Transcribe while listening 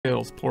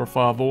sales, por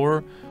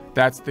favor.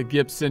 That's the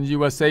Gibson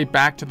USA.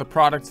 Back to the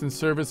products and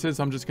services.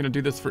 I'm just going to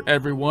do this for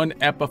everyone.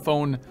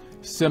 Epiphone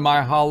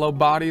semi-hollow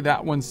body.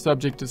 That one's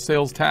subject to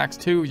sales tax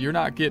too. You're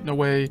not getting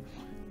away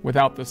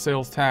without the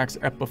sales tax.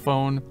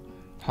 Epiphone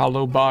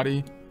hollow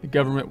body. The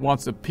government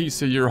wants a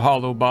piece of your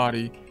hollow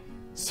body.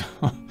 So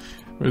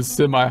it was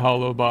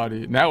semi-hollow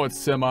body. Now it's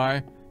semi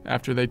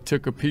after they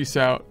took a piece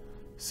out.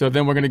 So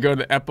then we're going to go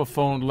to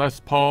Epiphone Les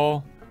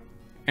Paul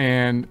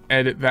and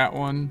edit that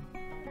one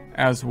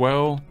as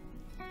well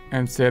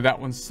and say that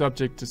one's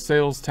subject to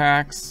sales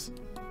tax.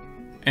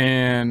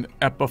 And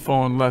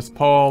Epiphone Les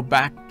Paul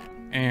back,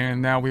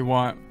 and now we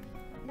want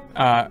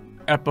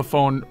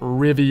Epiphone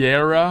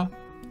Riviera,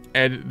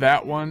 edit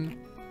that one,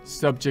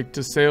 subject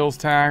to sales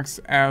tax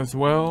as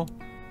well.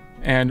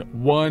 And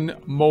one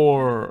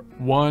more,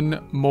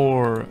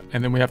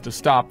 and then we have to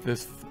stop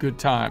this good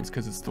times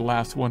because it's the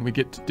last one we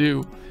get to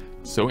do.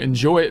 So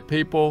enjoy it,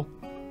 people.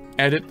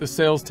 Edit the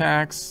sales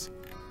tax,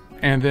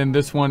 and then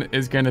this one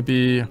is going to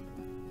be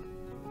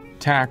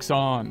tax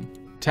on,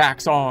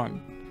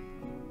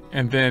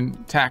 and then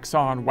tax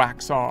on,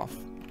 wax off.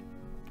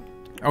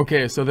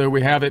 Okay, so there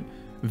we have it.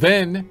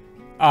 Then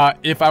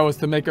if I was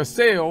to make a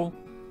sale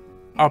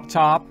up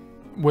top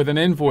with an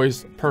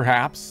invoice,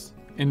 perhaps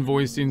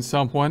invoicing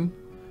someone,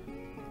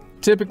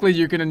 typically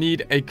you're going to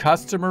need a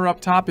customer up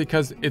top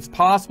because it's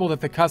possible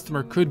that the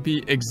customer could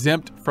be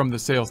exempt from the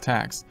sales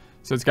tax.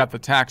 So it's got the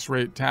tax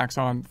rate, tax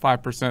on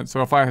 5%.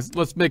 So if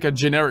let's make a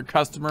generic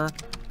customer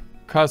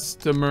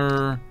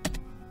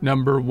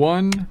number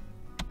 1,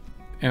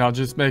 and I'll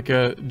just make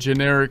a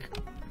generic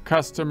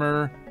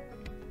customer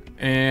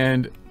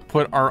and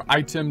put our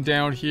item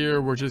down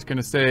here. We're just going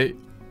to say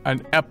an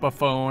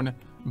Epiphone,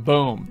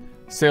 boom.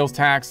 Sales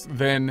tax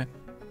then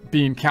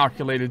being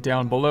calculated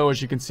down below,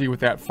 as you can see with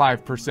that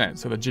 5%.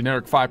 So the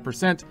generic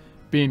 5%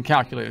 being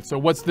calculated. So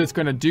what's this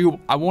going to do?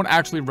 I won't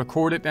actually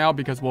record it now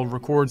because we'll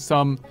record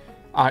some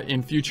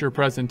in future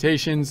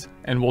presentations,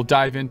 and we'll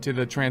dive into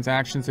the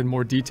transactions in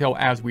more detail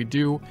as we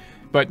do.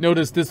 But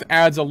notice this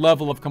adds a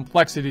level of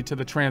complexity to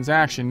the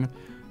transaction,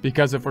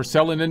 because if we're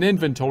selling an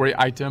inventory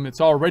item, it's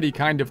already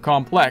kind of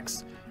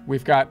complex.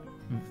 We've got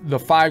the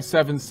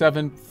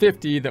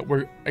 57750 that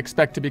we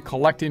expect to be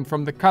collecting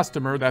from the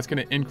customer. That's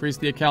going to increase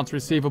the accounts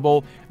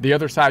receivable. The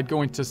other side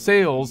going to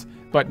sales,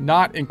 but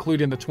not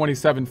including the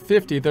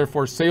 2750.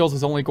 Therefore, sales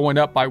is only going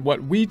up by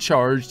what we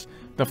charged,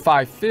 the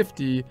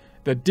 550.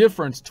 The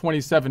difference,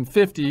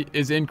 2750,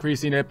 is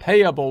increasing a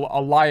payable,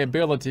 a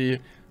liability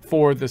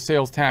for the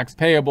sales tax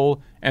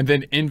payable, and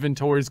then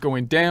inventory is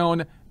going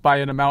down by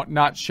an amount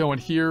not shown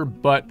here,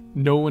 but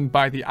known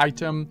by the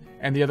item,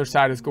 and the other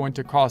side is going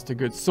to cost of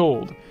goods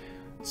sold.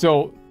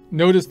 So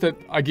notice that,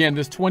 again,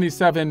 this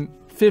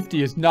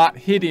 2750 is not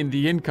hitting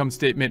the income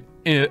statement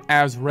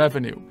as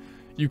revenue.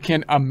 You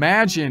can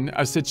imagine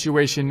a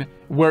situation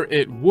where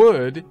it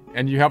would,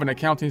 and you have an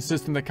accounting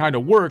system that kind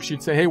of works.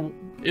 You'd say, hey,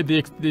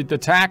 the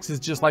tax is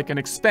just like an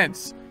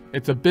expense.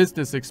 It's a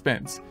business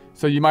expense.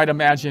 So you might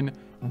imagine,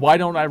 why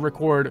don't I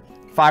record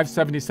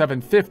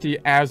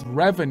 577.50 as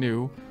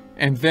revenue,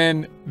 and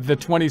then the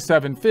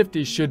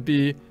 2750 should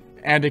be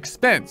an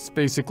expense,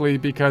 basically,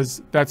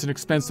 because that's an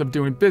expense of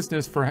doing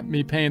business for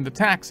me paying the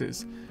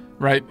taxes,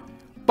 right?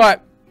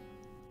 But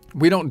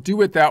we don't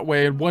do it that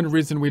way, and one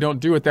reason we don't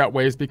do it that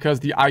way is because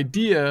the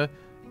idea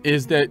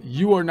is that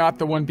you are not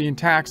the one being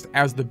taxed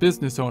as the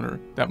business owner.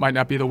 That might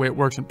not be the way it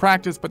works in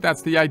practice, but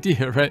that's the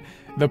idea, right?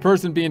 The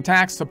person being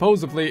taxed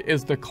supposedly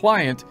is the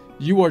client.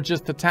 You are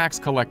just the tax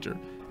collector.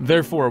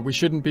 Therefore, we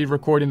shouldn't be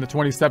recording the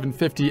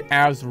 2750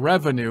 as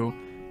revenue.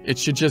 It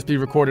should just be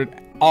recorded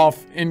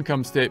off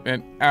income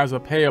statement as a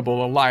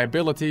payable, a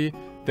liability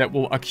that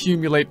will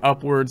accumulate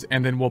upwards,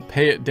 and then we'll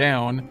pay it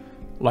down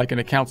like an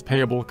accounts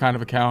payable kind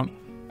of account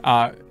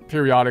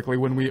periodically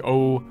when we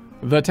owe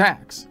the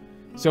tax.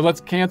 So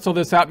let's cancel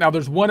this out. Now,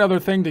 there's one other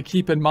thing to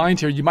keep in mind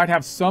here. You might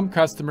have some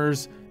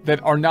customers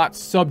that are not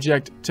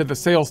subject to the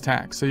sales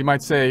tax. So you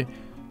might say,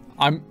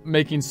 I'm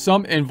making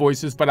some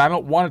invoices, but I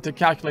don't want it to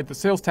calculate the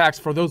sales tax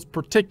for those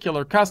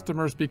particular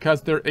customers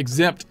because they're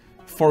exempt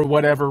for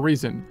whatever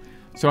reason.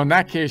 So in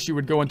that case, you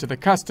would go into the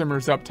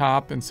customers up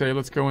top and say,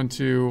 let's go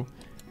into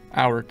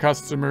our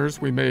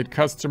customers. We made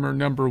customer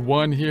number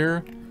 1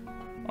 here.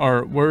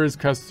 Or where is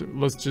customer?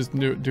 Let's just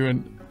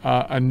do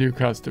a new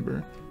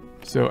customer.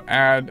 So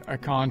add a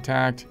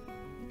contact,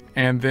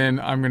 and then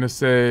I'm going to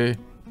say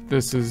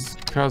this is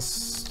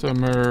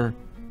customer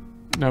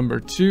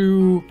number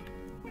 2,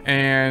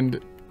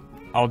 and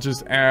I'll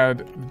just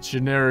add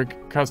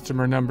generic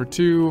customer number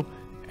 2,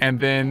 and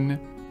then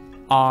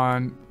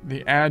on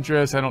the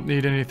address, I don't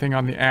need anything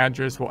on the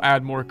address. We'll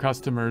add more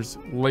customers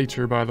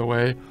later, by the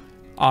way.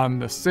 On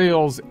the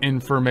sales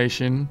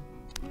information,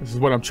 this is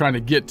what I'm trying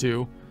to get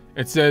to.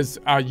 It says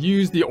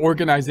use the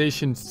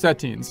organization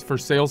settings for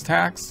sales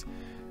tax.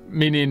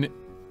 Meaning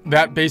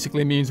that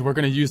basically means we're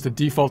going to use the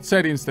default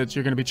settings that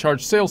you're going to be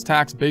charged sales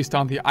tax based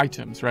on the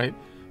items, right?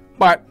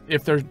 But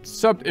if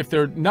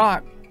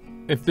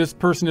this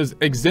person is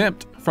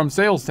exempt from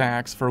sales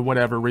tax for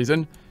whatever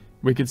reason,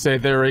 we could say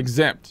they're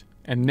exempt.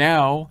 And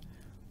now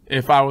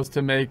if I was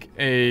to make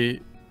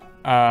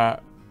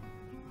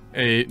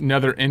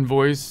another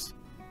invoice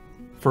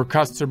for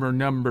customer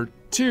number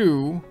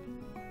 2,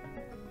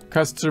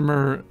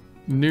 customer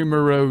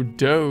numero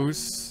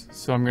dos.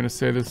 So I'm going to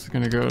say this is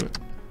going to go to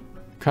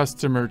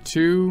customer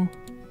 2.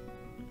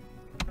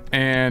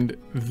 And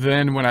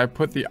then when I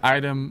put the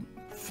item,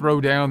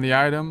 throw down the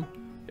item,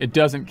 it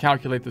doesn't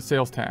calculate the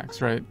sales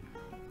tax, right?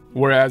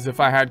 Whereas if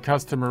I had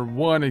customer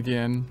 1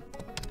 again,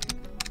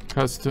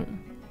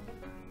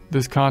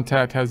 this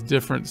contact has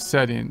different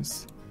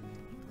settings.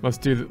 Let's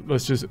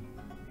just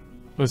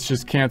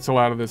cancel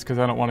out of this because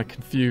I don't want to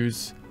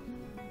confuse.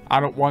 I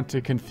don't want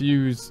to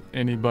confuse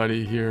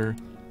anybody here,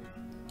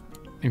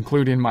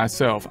 including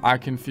myself. I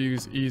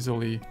confuse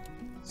easily.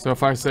 So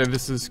if I say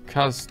this is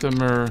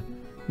customer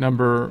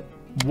number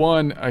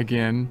 1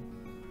 again,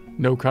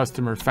 no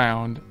customer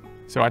found.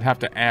 So I'd have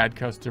to add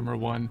customer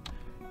 1.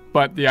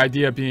 But the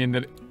idea being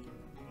that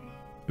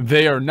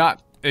they are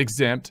not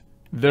exempt,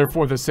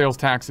 therefore the sales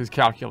tax is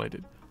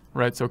calculated,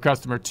 right? So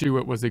customer 2,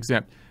 it was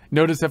exempt.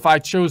 Notice if I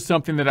chose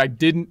something that I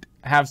didn't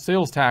have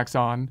sales tax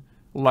on,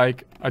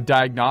 like a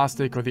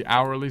diagnostic or the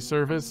hourly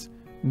service,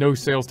 no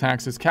sales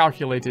tax is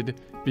calculated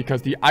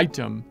because the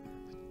item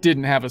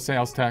didn't have a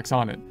sales tax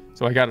on it.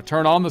 So I got to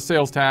turn on the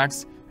sales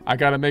tax. I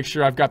got to make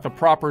sure I've got the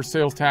proper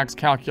sales tax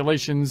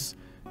calculations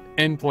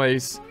in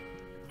place,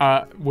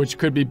 which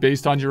could be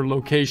based on your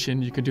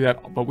location. You can do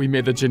that, but we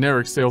made the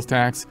generic sales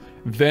tax.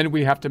 Then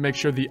we have to make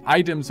sure the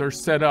items are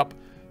set up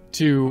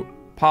to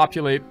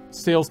populate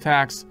sales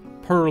tax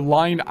per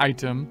line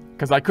item,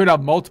 because I could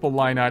have multiple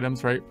line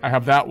items, right? I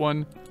have that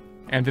one,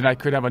 and then I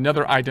could have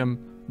another item.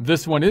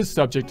 This one is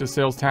subject to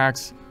sales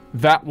tax.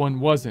 That one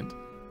wasn't,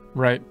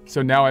 right?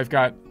 So now I've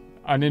got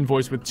an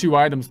invoice with 2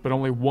 items, but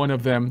only one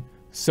of them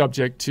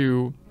subject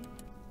to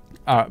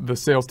the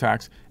sales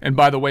tax. And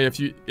by the way, if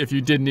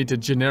you did need to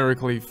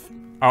generically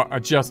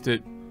adjust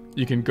it,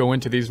 you can go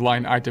into these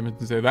line items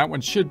and say that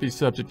one should be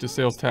subject to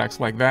sales tax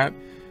like that.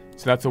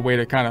 So that's a way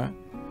to kind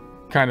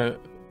of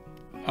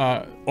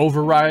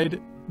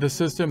override the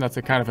system. That's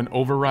a kind of an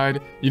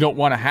override. You don't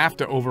want to have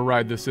to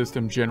override the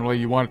system generally.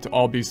 You want it to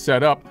all be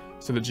set up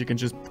so that you can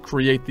just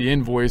create the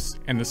invoice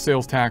and the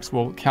sales tax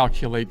will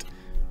calculate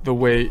the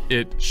way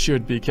it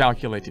should be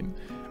calculating.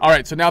 All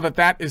right, so now that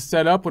that is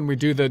set up, when we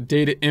do the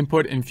data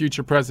input in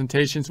future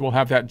presentations, we'll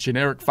have that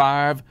generic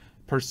 5%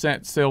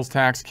 sales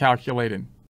tax calculated.